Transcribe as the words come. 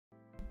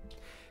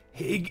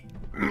Hey,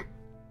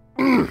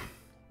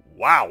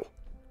 wow.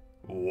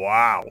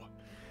 Wow.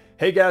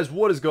 Hey guys,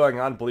 what is going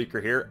on? Bleaker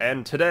here,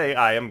 and today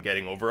I am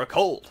getting over a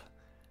cold.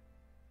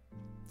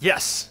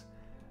 Yes,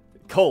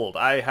 cold.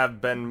 I have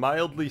been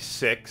mildly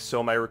sick,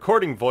 so my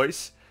recording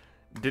voice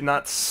did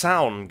not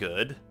sound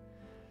good.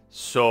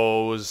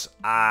 So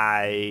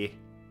I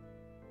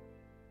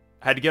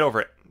had to get over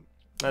it.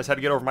 I just had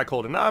to get over my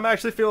cold, and now I'm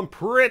actually feeling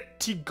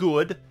pretty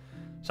good.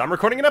 So I'm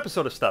recording an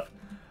episode of stuff.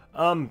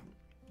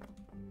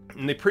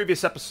 In the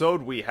previous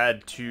episode, we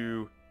had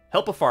to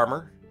help a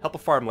farmer, help a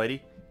farm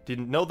lady.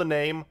 Didn't know the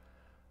name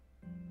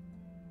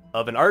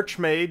of an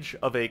archmage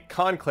of a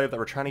conclave that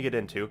we're trying to get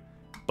into.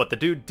 But the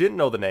dude didn't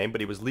know the name,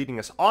 but he was leading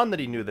us on that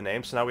he knew the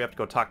name. So now we have to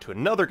go talk to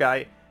another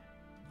guy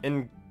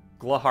in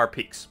Glahar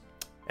Peaks.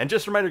 And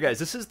just a reminder, guys,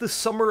 this is the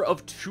summer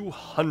of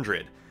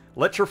 200.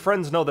 Let your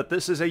friends know that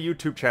this is a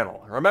YouTube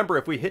channel. Remember,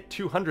 if we hit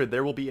 200,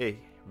 there will be a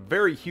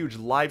very huge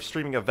live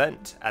streaming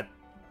event at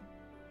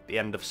the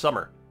end of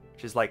summer,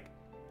 which is like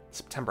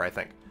September, I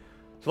think.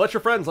 So let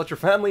your friends, let your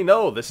family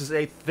know this is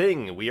a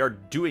thing. We are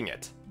doing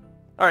it.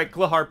 Alright,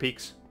 Glahar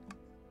Peaks.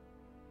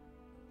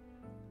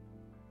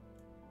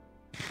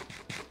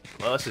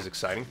 Well, this is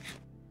exciting.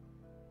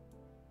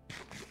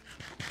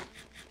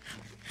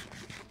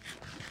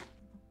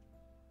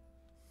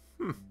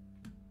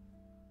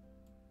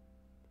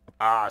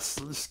 Ah,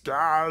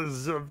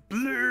 skies of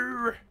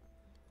blue.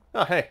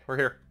 Oh, hey, we're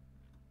here.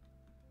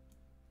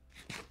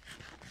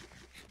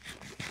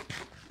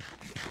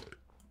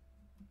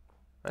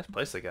 Nice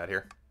place they got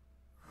here.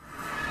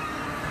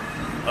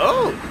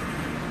 Oh!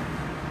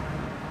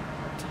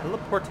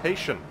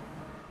 Teleportation.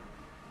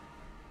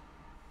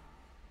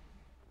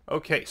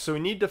 Okay, so we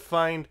need to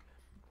find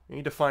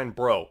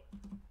Bro.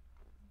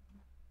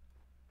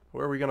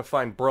 Where are we gonna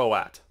find Bro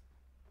at?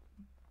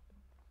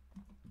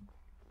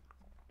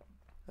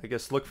 I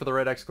guess look for the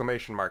red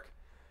exclamation mark.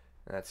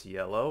 That's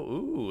yellow.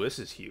 Ooh, this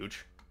is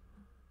huge.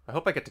 I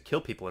hope I get to kill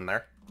people in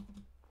there.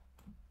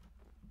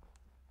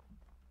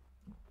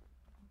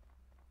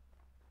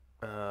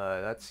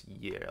 That's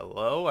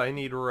yellow. I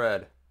need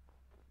red.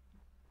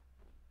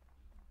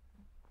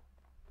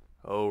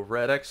 Oh,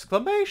 red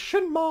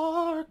exclamation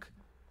mark!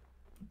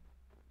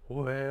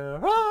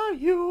 Where are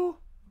you?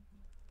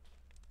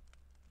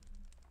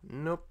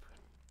 Nope.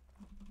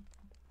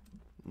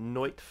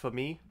 Noit for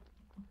me.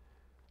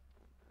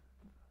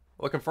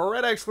 Looking for a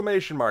red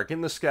exclamation mark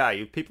in the sky.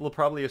 You people are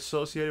probably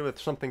associated with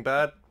something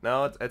bad.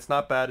 No, it's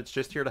not bad. It's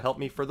just here to help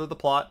me further the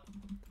plot.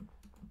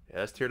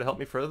 Just here to help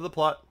me further the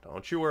plot.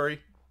 Don't you worry.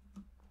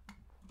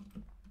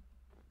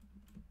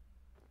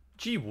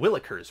 Gee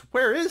willikers,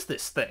 where is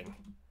this thing?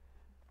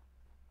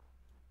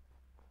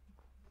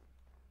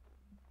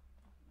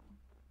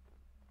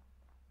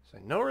 So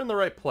I know we're in the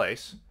right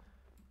place.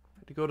 I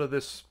had to go to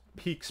this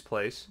Peaks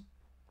place.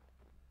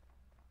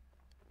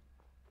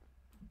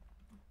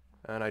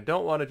 And I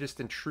don't want to just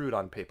intrude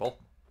on people.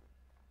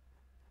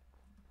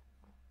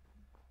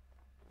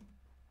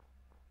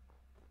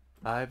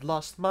 I've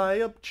lost my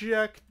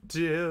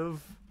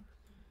objective.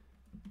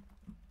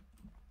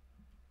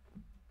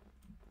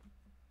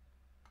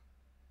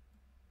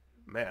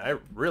 Man, I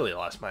really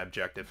lost my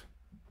objective.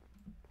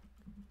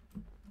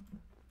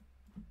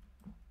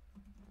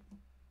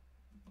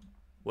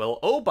 Well,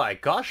 oh by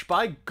gosh,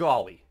 by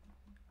golly.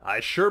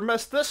 I sure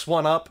messed this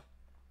one up.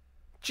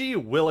 Gee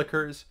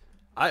willikers.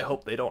 I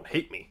hope they don't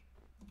hate me.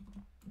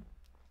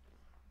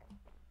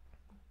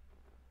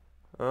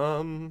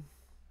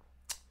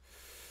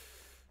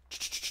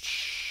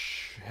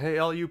 Hey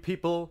all you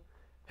people.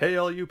 Hey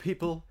all you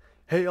people.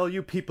 Hey all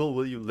you people,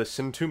 will you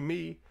listen to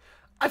me?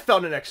 I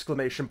found an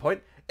exclamation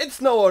point.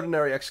 It's no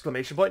ordinary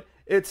exclamation point.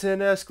 It's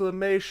an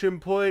exclamation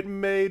point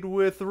made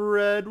with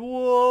red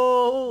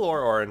wool.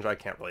 Or orange, I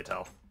can't really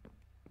tell.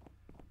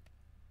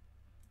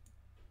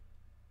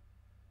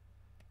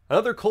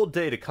 Another cold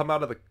day to come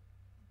out of the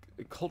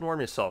cold and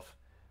warm yourself.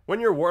 When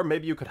you're warm,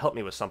 maybe you could help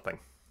me with something.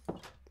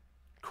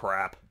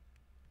 Crap.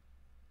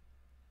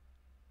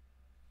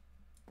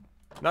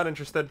 Not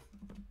interested.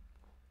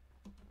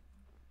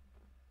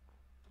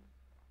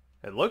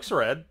 It looks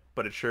red,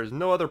 but it shares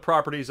no other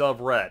properties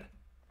of red.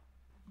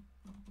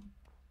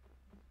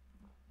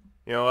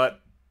 You know what?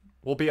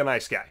 We'll be a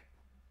nice guy.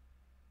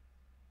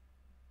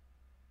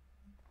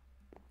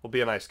 We'll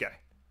be a nice guy.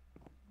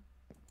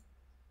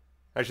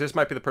 Actually, this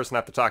might be the person I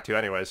have to talk to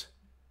anyways.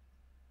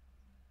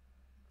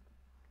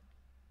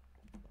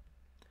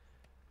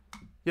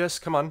 Yes,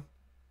 come on.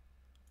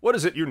 What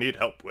is it you need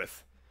help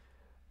with?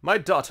 My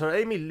daughter,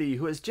 Amy Lee,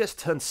 who has just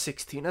turned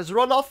 16, has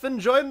run off and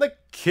joined the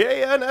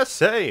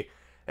KNSA,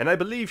 and I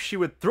believe she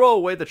would throw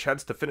away the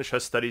chance to finish her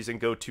studies and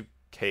go to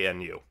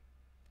KNU.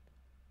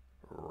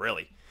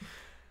 Really?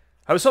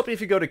 I was hoping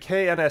if you go to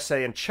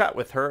KNSA and chat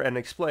with her and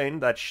explain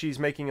that she's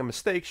making a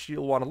mistake,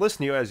 she'll want to listen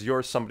to you as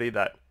you're somebody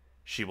that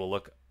she will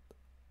look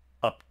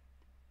up.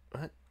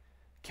 What?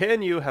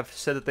 KNU have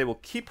said that they will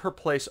keep her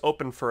place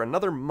open for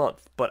another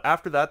month, but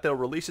after that they'll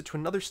release it to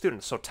another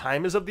student, so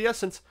time is of the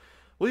essence.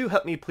 Will you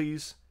help me,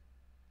 please?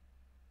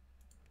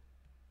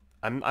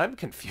 I'm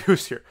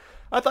confused here.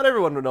 I thought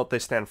everyone would know what they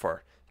stand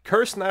for.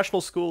 Kurast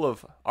National School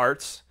of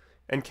Arts,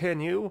 and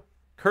can you?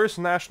 Kurast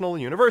National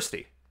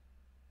University.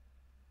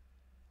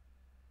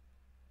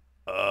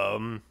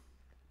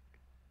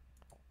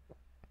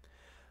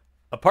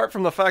 Apart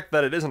from the fact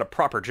that it isn't a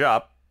proper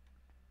job,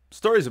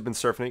 stories have been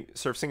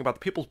surfacing about the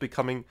pupils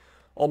becoming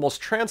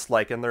almost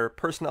trance-like and their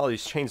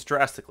personalities changed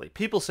drastically.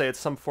 People say it's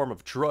some form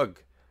of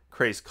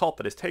drug-crazed cult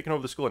that has taken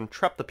over the school and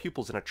trapped the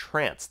pupils in a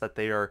trance that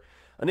they are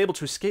unable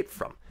to escape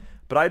from.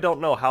 But I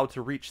don't know how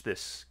to reach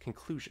this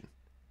conclusion.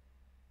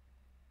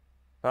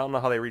 I don't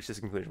know how they reach this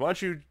conclusion. Why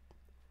don't you...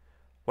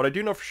 What I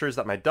do know for sure is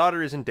that my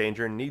daughter is in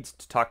danger and needs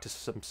to talk to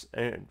some...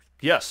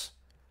 yes.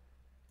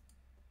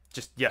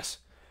 Just yes.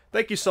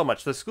 Thank you so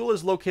much. The school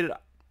is located on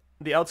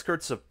the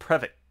outskirts of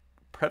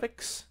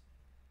Previx?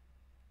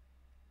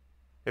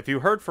 If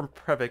you heard from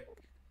Previk,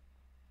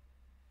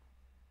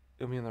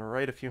 you'll be on the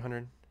right a few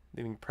hundred,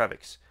 leaving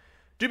Previx.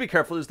 Do be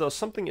careful, as though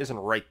something isn't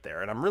right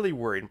there, and I'm really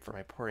worried for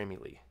my poor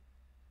Emily.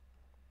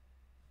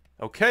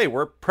 Okay,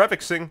 we're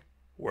Previxing.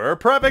 We're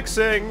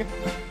Previxing!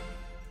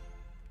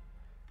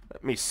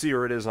 Let me see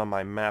where it is on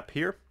my map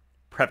here.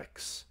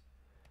 Previx.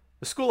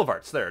 The School of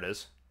Arts, there it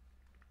is.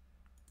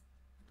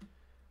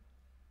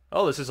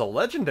 Oh, this is a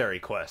legendary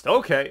quest.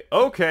 Okay,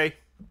 okay.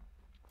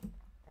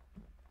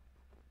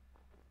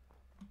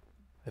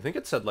 I think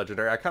it said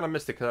legendary. I kind of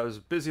missed it because I was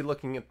busy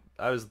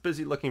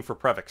looking for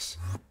Previx.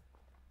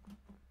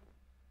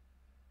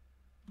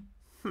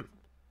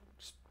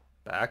 Just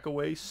back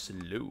away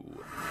slow.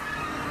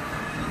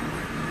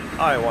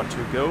 I want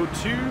to go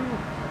to...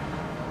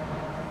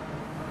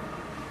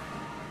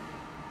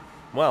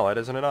 Well, that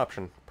isn't an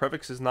option.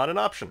 Previx is not an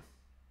option.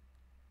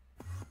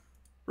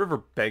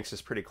 Riverbanks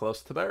is pretty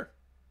close to there.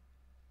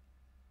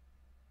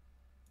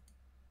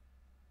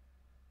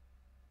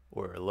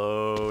 We're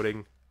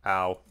loading.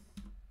 Ow.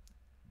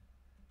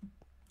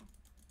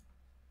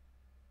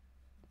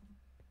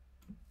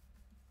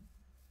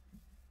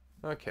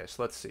 Okay,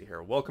 so let's see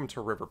here. Welcome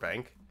to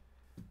Riverbank.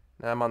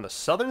 Now I'm on the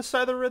southern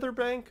side of the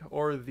Riverbank,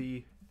 or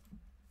the...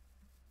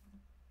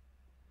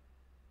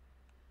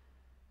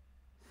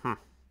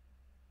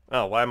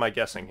 Oh, why am I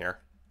guessing here?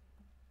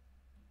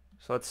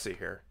 So let's see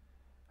here.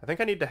 I think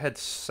I need to head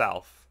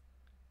south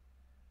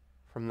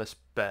from this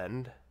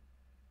bend.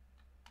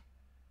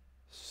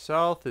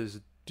 South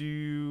is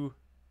due...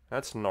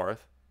 That's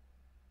north.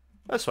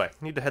 This way.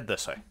 Need to head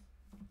this way.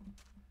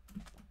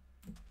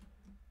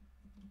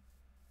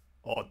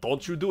 Oh,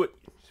 don't you do it.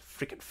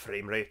 Freaking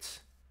frame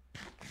rates.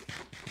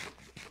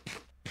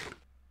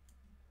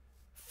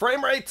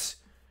 Frame rates!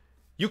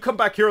 You come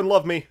back here and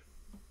love me.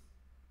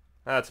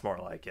 That's more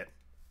like it.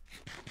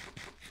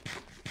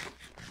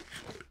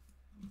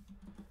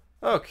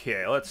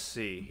 Okay, let's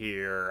see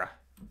here.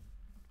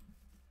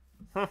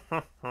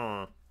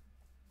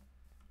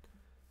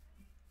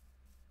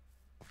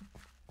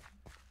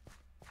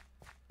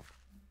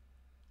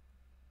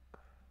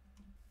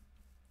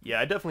 Yeah,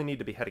 I definitely need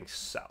to be heading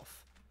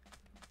south.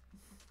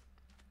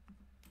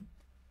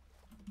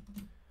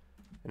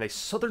 In a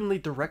southerly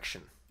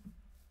direction.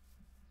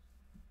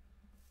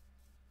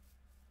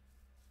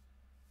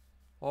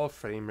 Oh,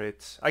 frame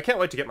rates. I can't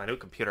wait to get my new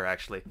computer,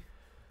 actually.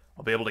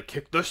 I'll be able to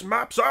kick this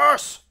map's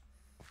ass!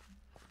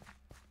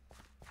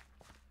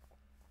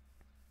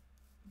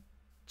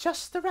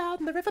 Just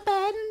around the river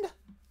bend.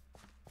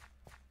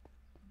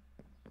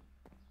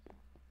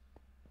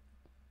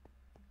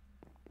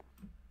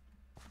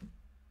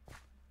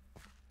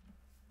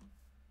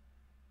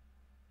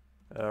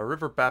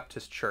 River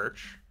Baptist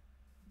Church.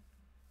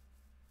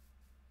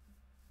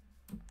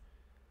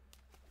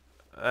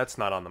 That's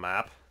not on the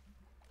map.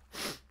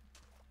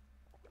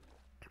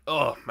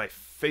 Oh, my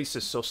face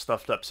is so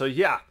stuffed up. So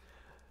yeah.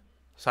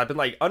 So I've been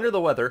like under the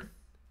weather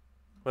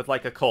with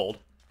like a cold.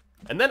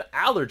 And then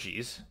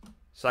allergies.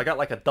 So I got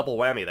like a double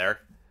whammy there.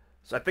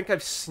 So I think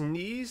I've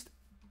sneezed.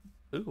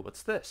 Ooh,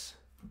 what's this?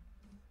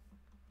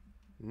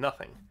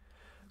 Nothing.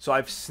 So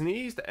I've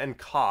sneezed and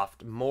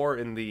coughed more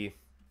in the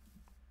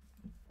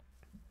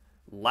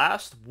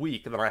last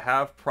week than I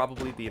have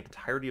probably the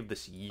entirety of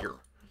this year.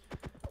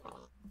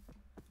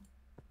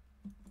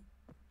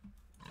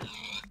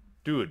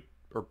 Dude,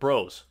 or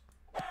bros.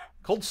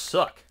 Colds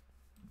suck.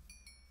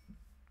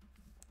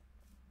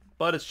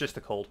 But it's just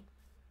a cold.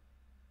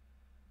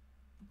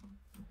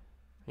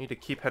 I need to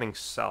keep heading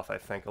south, I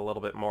think, a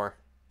little bit more.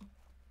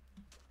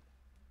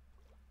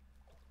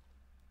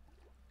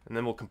 And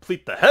then we'll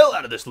complete the hell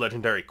out of this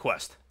legendary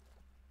quest.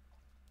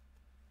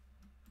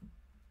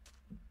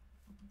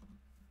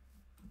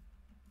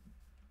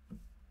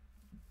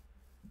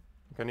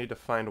 I think I need to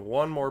find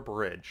one more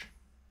bridge.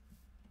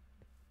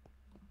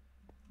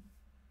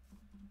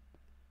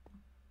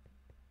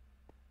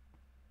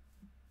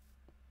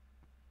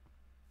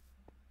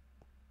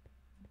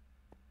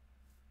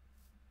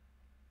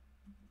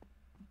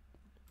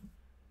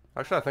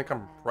 Actually, I think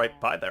I'm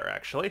right by there,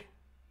 actually.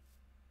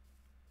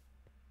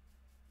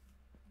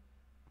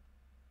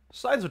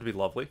 Signs would be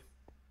lovely.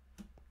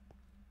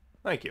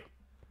 Thank you.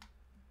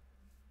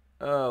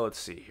 Let's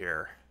see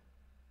here.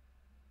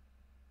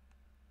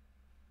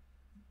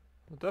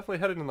 We're definitely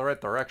headed in the right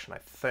direction, I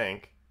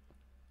think.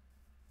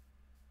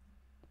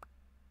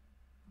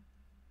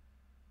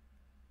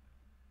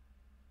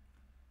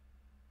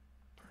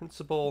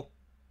 Principal.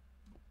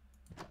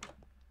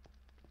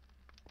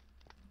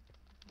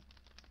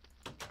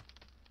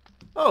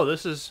 Oh,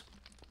 this is...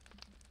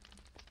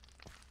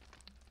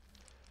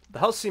 The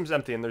house seems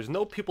empty and there's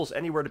no pupils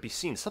anywhere to be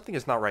seen. Something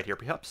is not right here.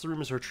 Perhaps the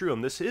rumors are true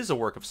and this is a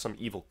work of some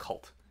evil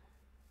cult.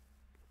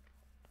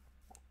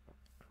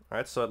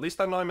 Alright, so at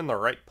least I know I'm in the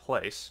right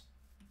place.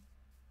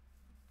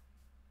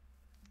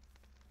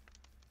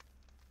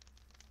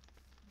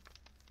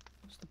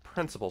 It's the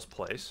principal's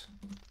place.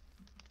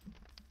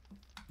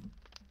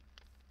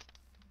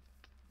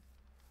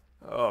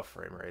 Oh,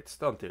 frame rates.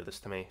 Don't do this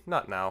to me.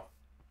 Not now.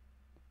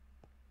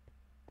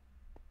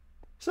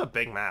 It's a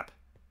big map.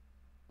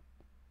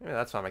 Maybe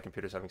that's why my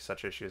computer's having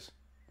such issues.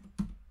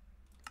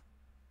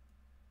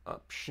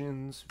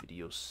 Options,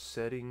 video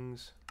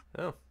settings.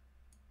 Oh.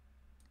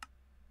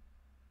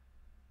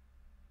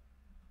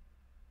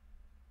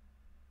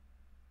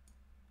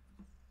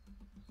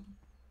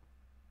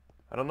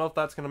 I don't know if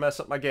that's going to mess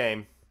up my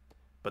game,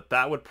 but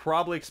that would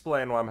probably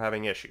explain why I'm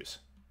having issues.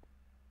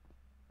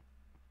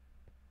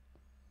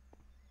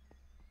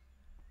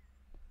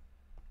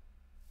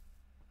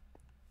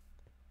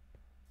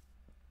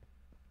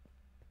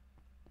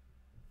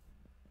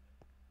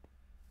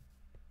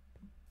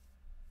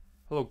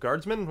 Hello,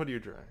 guardsman. What are you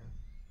doing?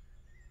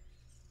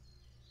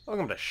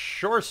 Welcome to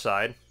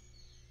Shoreside.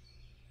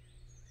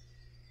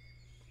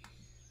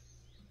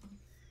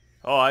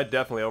 Oh, I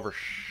definitely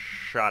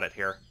overshot it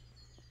here.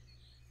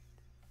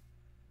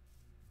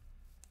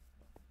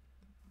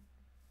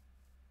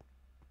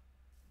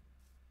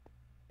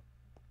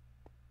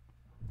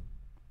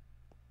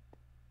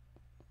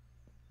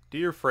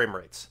 Dear frame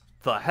rates.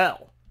 The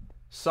hell?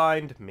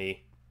 Signed,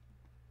 me.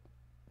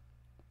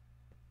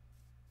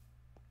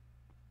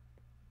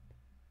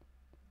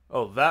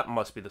 Oh, that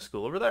must be the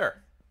school over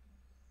there.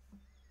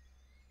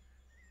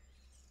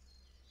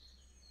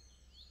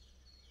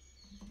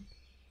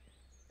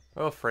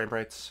 Oh, frame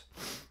rates.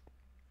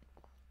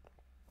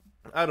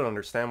 I don't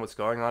understand what's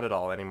going on at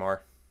all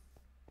anymore.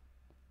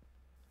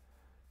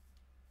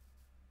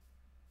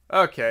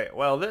 Okay,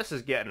 well, this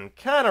is getting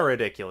kind of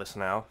ridiculous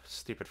now.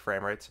 Stupid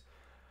frame rates.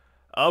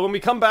 When we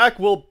come back,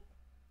 we'll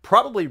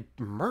probably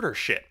murder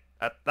shit.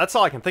 That's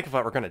all I can think of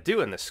what we're going to do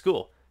in this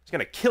school. It's going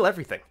to kill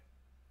everything.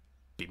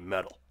 Be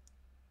metal.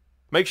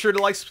 Make sure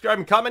to like, subscribe,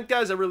 and comment,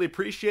 guys. I really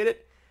appreciate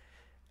it.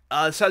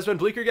 This has been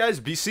Bleaker, guys.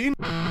 Be seen.